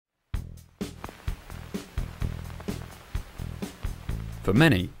For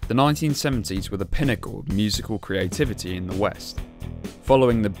many, the 1970s were the pinnacle of musical creativity in the West.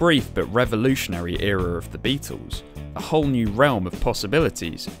 Following the brief but revolutionary era of the Beatles, a whole new realm of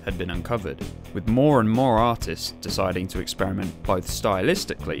possibilities had been uncovered, with more and more artists deciding to experiment both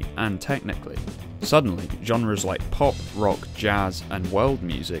stylistically and technically. Suddenly, genres like pop, rock, jazz, and world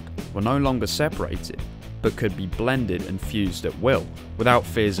music were no longer separated, but could be blended and fused at will, without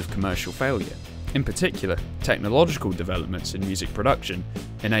fears of commercial failure. In particular, technological developments in music production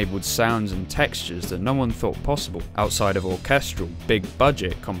enabled sounds and textures that no one thought possible outside of orchestral,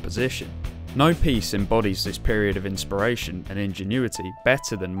 big-budget composition. No piece embodies this period of inspiration and ingenuity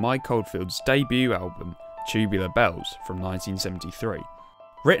better than Mike Oldfield's debut album, Tubular Bells, from 1973.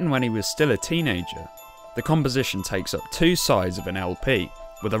 Written when he was still a teenager, the composition takes up two sides of an LP,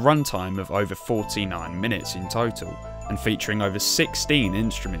 with a runtime of over 49 minutes in total, and featuring over 16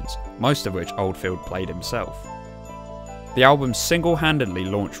 instruments, most of which Oldfield played himself. The album single-handedly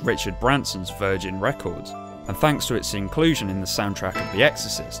launched Richard Branson's Virgin Records, and thanks to its inclusion in the soundtrack of The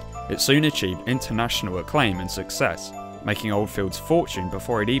Exorcist, it soon achieved international acclaim and success, making Oldfield's fortune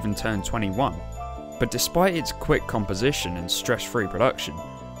before he'd even turned 21. But despite its quick composition and stress-free production,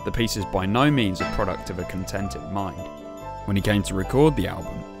 the piece is by no means a product of a contented mind. When he came to record the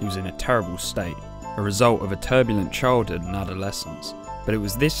album, he was in a terrible state, a result of a turbulent childhood and adolescence, but it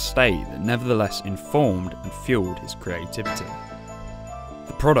was this state that nevertheless informed and fueled his creativity.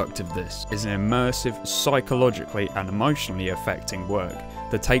 The product of this is an immersive, psychologically and emotionally affecting work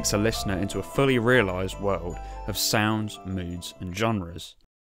that takes a listener into a fully realised world of sounds, moods and genres.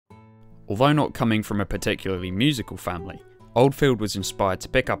 Although not coming from a particularly musical family, Oldfield was inspired to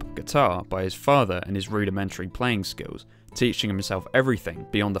pick up a guitar by his father and his rudimentary playing skills, teaching himself everything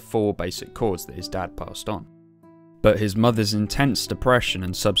beyond the 4 basic chords that his dad passed on. But his mother's intense depression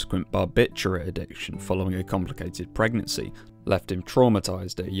and subsequent barbiturate addiction following a complicated pregnancy left him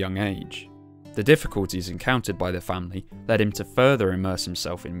traumatised at a young age. The difficulties encountered by the family led him to further immerse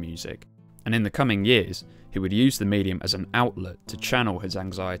himself in music, and in the coming years, he would use the medium as an outlet to channel his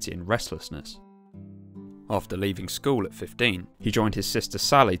anxiety and restlessness. After leaving school at 15, he joined his sister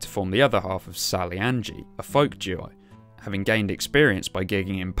Sally to form the other half of Sally Angie, a folk duo, having gained experience by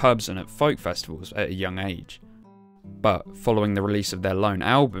gigging in pubs and at folk festivals at a young age. But, following the release of their lone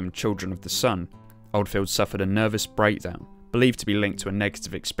album, Children of the Sun, Oldfield suffered a nervous breakdown, believed to be linked to a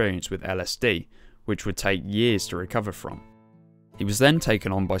negative experience with LSD, which would take years to recover from. He was then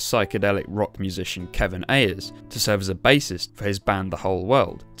taken on by psychedelic rock musician Kevin Ayers to serve as a bassist for his band The Whole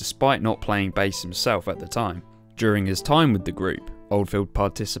World, despite not playing bass himself at the time. During his time with the group, Oldfield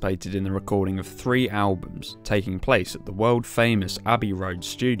participated in the recording of 3 albums taking place at the world-famous Abbey Road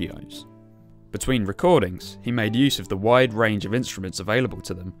studios. Between recordings, he made use of the wide range of instruments available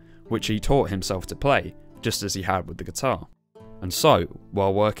to them, which he taught himself to play, just as he had with the guitar. And so,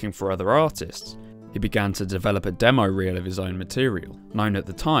 while working for other artists, he began to develop a demo reel of his own material, known at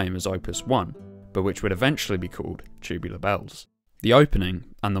the time as Opus 1, but which would eventually be called Tubular Bells. The opening,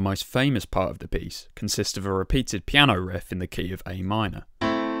 and the most famous part of the piece, consists of a repeated piano riff in the key of A minor.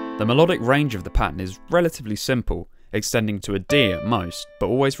 The melodic range of the pattern is relatively simple, extending to a D at most, but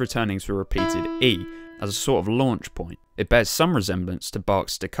always returning to a repeated E as a sort of launch point. It bears some resemblance to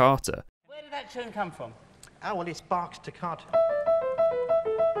Bach's Toccata. Where did that tune come from? Oh, well, it's Bach's Toccata.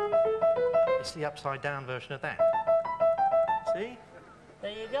 It's the upside down version of that. See? There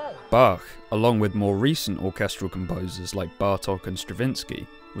you go. Bach, along with more recent orchestral composers like Bartók and Stravinsky,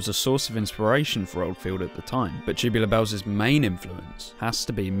 was a source of inspiration for Oldfield at the time, but Tubular Bells' main influence has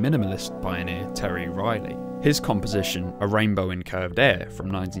to be minimalist pioneer Terry Riley. His composition, A Rainbow in Curved Air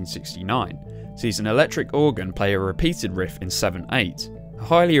from 1969, sees an electric organ play a repeated riff in 7/8, a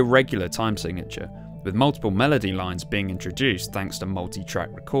highly irregular time signature, with multiple melody lines being introduced thanks to multi-track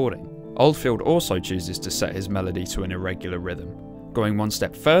recording. Oldfield also chooses to set his melody to an irregular rhythm, going one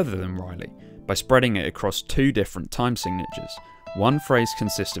step further than Riley by spreading it across 2 different time signatures. One phrase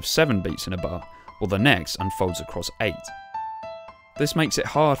consists of 7 beats in a bar, while the next unfolds across 8. This makes it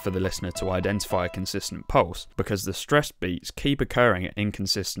hard for the listener to identify a consistent pulse, because the stressed beats keep occurring at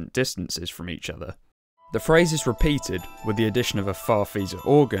inconsistent distances from each other. The phrase is repeated with the addition of a Farfisa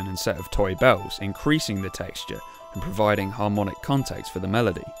organ and set of toy bells, increasing the texture and providing harmonic context for the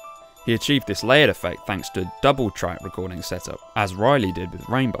melody. He achieved this layered effect thanks to a double-track recording setup, as Riley did with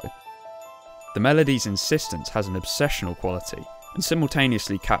Rainbow. The melody's insistence has an obsessional quality, and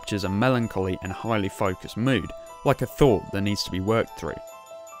simultaneously captures a melancholy and highly focused mood, like a thought that needs to be worked through.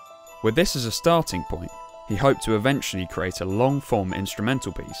 With this as a starting point, he hoped to eventually create a long-form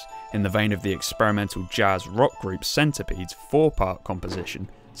instrumental piece in the vein of the experimental jazz rock group Centipede's 4-part composition,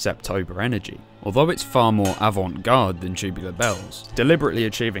 Septober Energy. Although it's far more avant-garde than Tubular Bells, deliberately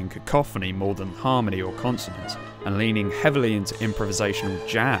achieving cacophony more than harmony or consonance, and leaning heavily into improvisational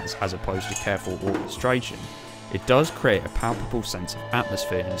jazz as opposed to careful orchestration, it does create a palpable sense of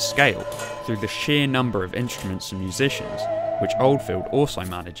atmosphere and scale through the sheer number of instruments and musicians, which Oldfield also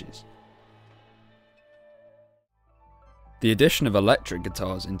manages. The addition of electric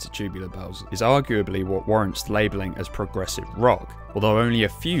guitars into Tubular Bells is arguably what warrants labelling as progressive rock, although only a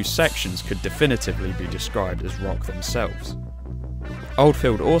few sections could definitively be described as rock themselves.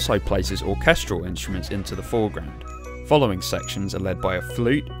 Oldfield also places orchestral instruments into the foreground. Following sections are led by a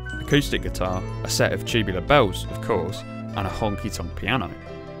flute, acoustic guitar, a set of tubular bells, of course, and a honky-tonk piano.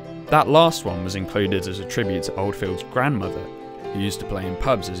 That last one was included as a tribute to Oldfield's grandmother, who used to play in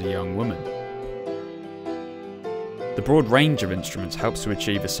pubs as a young woman. The broad range of instruments helps to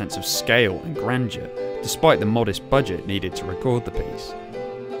achieve a sense of scale and grandeur, despite the modest budget needed to record the piece.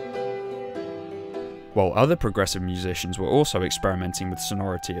 While other progressive musicians were also experimenting with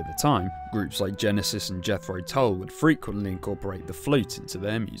sonority at the time, groups like Genesis and Jethro Tull would frequently incorporate the flute into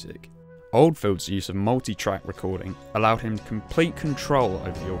their music. Oldfield's use of multi-track recording allowed him complete control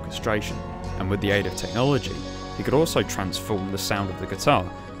over the orchestration, and with the aid of technology, he could also transform the sound of the guitar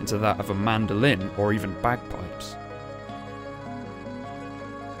into that of a mandolin or even bagpipes.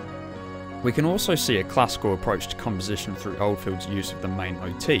 We can also see a classical approach to composition through Oldfield's use of the main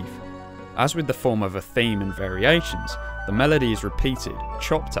motif. As with the form of a theme and variations, the melody is repeated,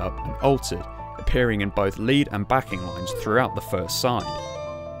 chopped up and altered, appearing in both lead and backing lines throughout the first side.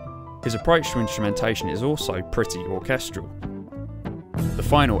 His approach to instrumentation is also pretty orchestral. The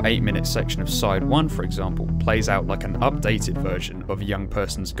final 8-minute section of side 1, for example, plays out like an updated version of A Young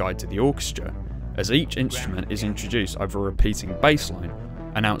Person's Guide to the Orchestra, as each instrument is introduced over a repeating bass line,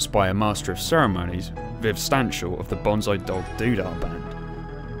 announced by a master of ceremonies, Viv Stanshall of the Bonzo Dog Doodah Band.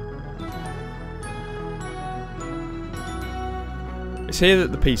 It's here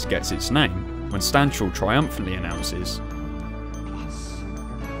that the piece gets its name, when Stanshall triumphantly announces,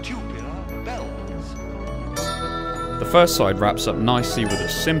 Tubular Bells. The first side wraps up nicely with a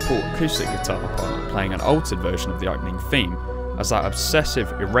simple acoustic guitar part playing an altered version of the opening theme, as that obsessive,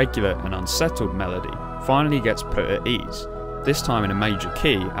 irregular and unsettled melody finally gets put at ease, this time in a major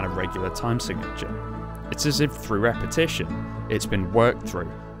key and a regular time signature. It's as if through repetition, it's been worked through,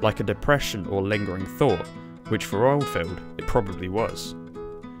 like a depression or lingering thought, which for Oldfield, it probably was.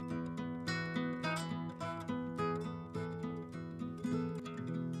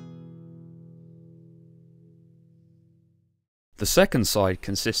 The second side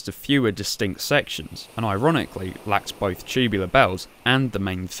consists of fewer distinct sections, and ironically lacks both Tubular Bells and the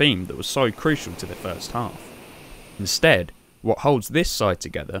main theme that was so crucial to the first half. Instead, what holds this side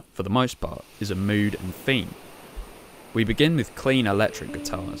together, for the most part, is a mood and theme. We begin with clean electric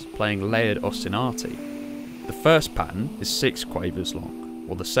guitars, playing layered ostinati. The first pattern is 6 quavers long,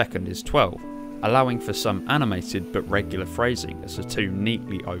 while the second is 12, allowing for some animated but regular phrasing as the two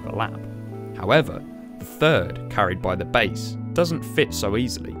neatly overlap. However, the third, carried by the bass, doesn't fit so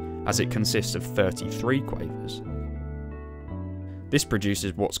easily, as it consists of 33 quavers. This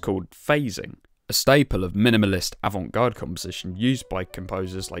produces what's called phasing, a staple of minimalist avant-garde composition used by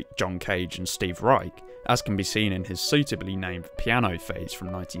composers like John Cage and Steve Reich, as can be seen in his suitably named Piano Phase from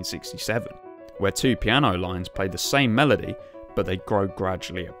 1967, where 2 piano lines play the same melody, but they grow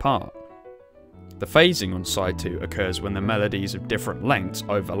gradually apart. The phasing on side 2 occurs when the melodies of different lengths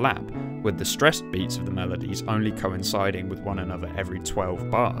overlap, with the stressed beats of the melodies only coinciding with one another every 12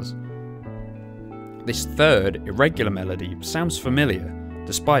 bars. This third, irregular melody sounds familiar,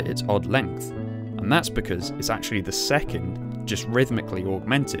 despite its odd length, and that's because it's actually the second, just rhythmically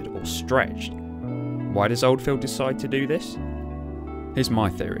augmented or stretched. Why does Oldfield decide to do this? Here's my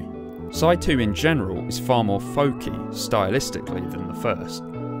theory. Side 2 in general is far more folky, stylistically, than the first,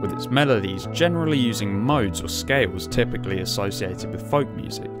 with its melodies generally using modes or scales typically associated with folk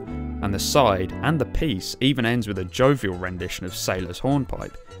music, and the side and the piece even ends with a jovial rendition of Sailor's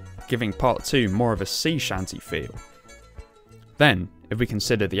Hornpipe, giving part 2 more of a sea shanty feel. Then, if we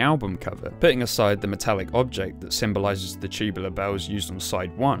consider the album cover, putting aside the metallic object that symbolises the tubular bells used on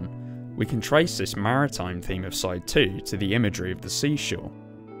side 1, we can trace this maritime theme of side 2 to the imagery of the seashore.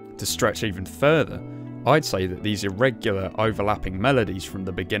 To stretch even further, I'd say that these irregular, overlapping melodies from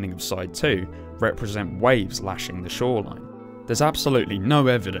the beginning of side 2 represent waves lashing the shoreline. There's absolutely no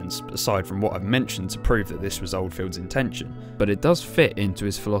evidence, aside from what I've mentioned, to prove that this was Oldfield's intention, but it does fit into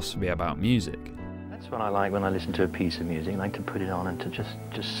his philosophy about music. That's what I like when I listen to a piece of music. I like to put it on and to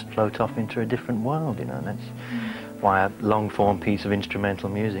just float off into a different world, you know, and that's why a long-form piece of instrumental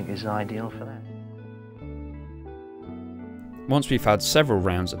music is ideal for that. Once we've had several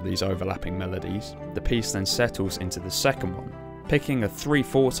rounds of these overlapping melodies, the piece then settles into the second one, picking a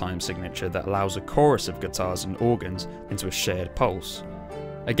 3/4 time signature that allows a chorus of guitars and organs into a shared pulse.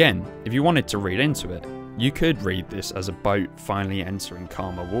 Again, if you wanted to read into it, you could read this as a boat finally entering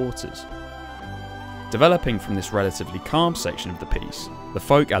calmer waters. Developing from this relatively calm section of the piece, the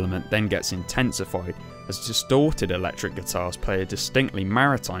folk element then gets intensified as distorted electric guitars play a distinctly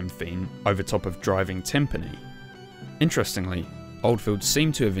maritime theme over top of driving timpani. Interestingly, Oldfield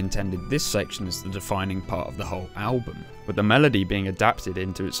seemed to have intended this section as the defining part of the whole album, with the melody being adapted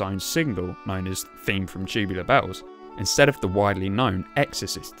into its own single known as Theme from Tubular Bells, instead of the widely known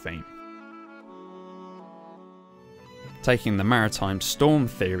Exorcist theme. Taking the maritime storm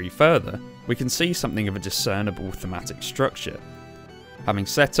theory further, we can see something of a discernible thematic structure. Having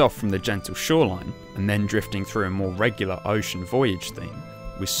set off from the gentle shoreline, and then drifting through a more regular ocean voyage theme,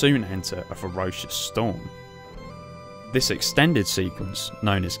 we soon enter a ferocious storm. This extended sequence,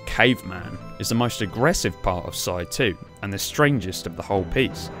 known as Caveman, is the most aggressive part of side 2, and the strangest of the whole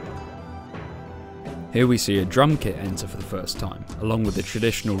piece. Here we see a drum kit enter for the first time, along with the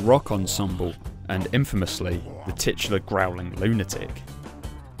traditional rock ensemble, and infamously, the titular growling lunatic.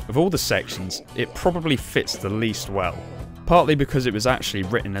 Of all the sections, it probably fits the least well, partly because it was actually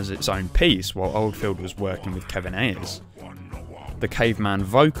written as its own piece while Oldfield was working with Kevin Ayers. The Caveman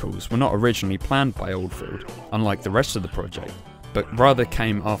vocals were not originally planned by Oldfield, unlike the rest of the project, but rather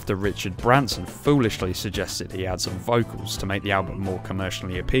came after Richard Branson foolishly suggested he add some vocals to make the album more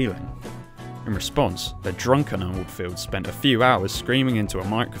commercially appealing. In response, the drunken Oldfield spent a few hours screaming into a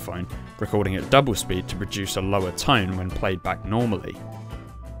microphone, recording at double speed to produce a lower tone when played back normally.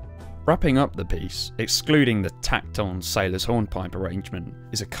 Wrapping up the piece, excluding the tacked-on sailor's hornpipe arrangement,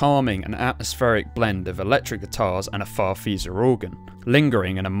 is a calming and atmospheric blend of electric guitars and a Farfisa organ,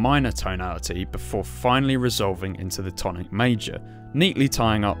 lingering in a minor tonality before finally resolving into the tonic major, neatly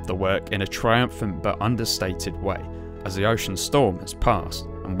tying up the work in a triumphant but understated way, as the ocean storm has passed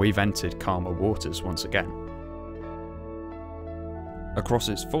and we've entered calmer waters once again. Across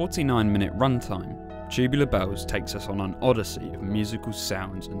its 49-minute runtime, Tubular Bells takes us on an odyssey of musical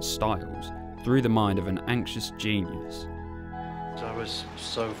sounds and styles through the mind of an anxious genius. I was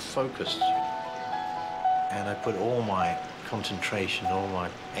so focused, and I put all my concentration, all my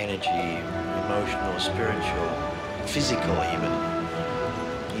energy, emotional, spiritual, physical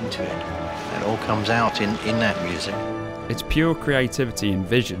even, into it. And it all comes out in that music. Its pure creativity and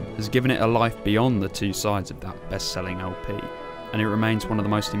vision has given it a life beyond the two sides of that best-selling LP, and it remains one of the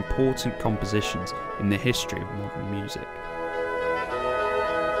most important compositions in the history of modern music.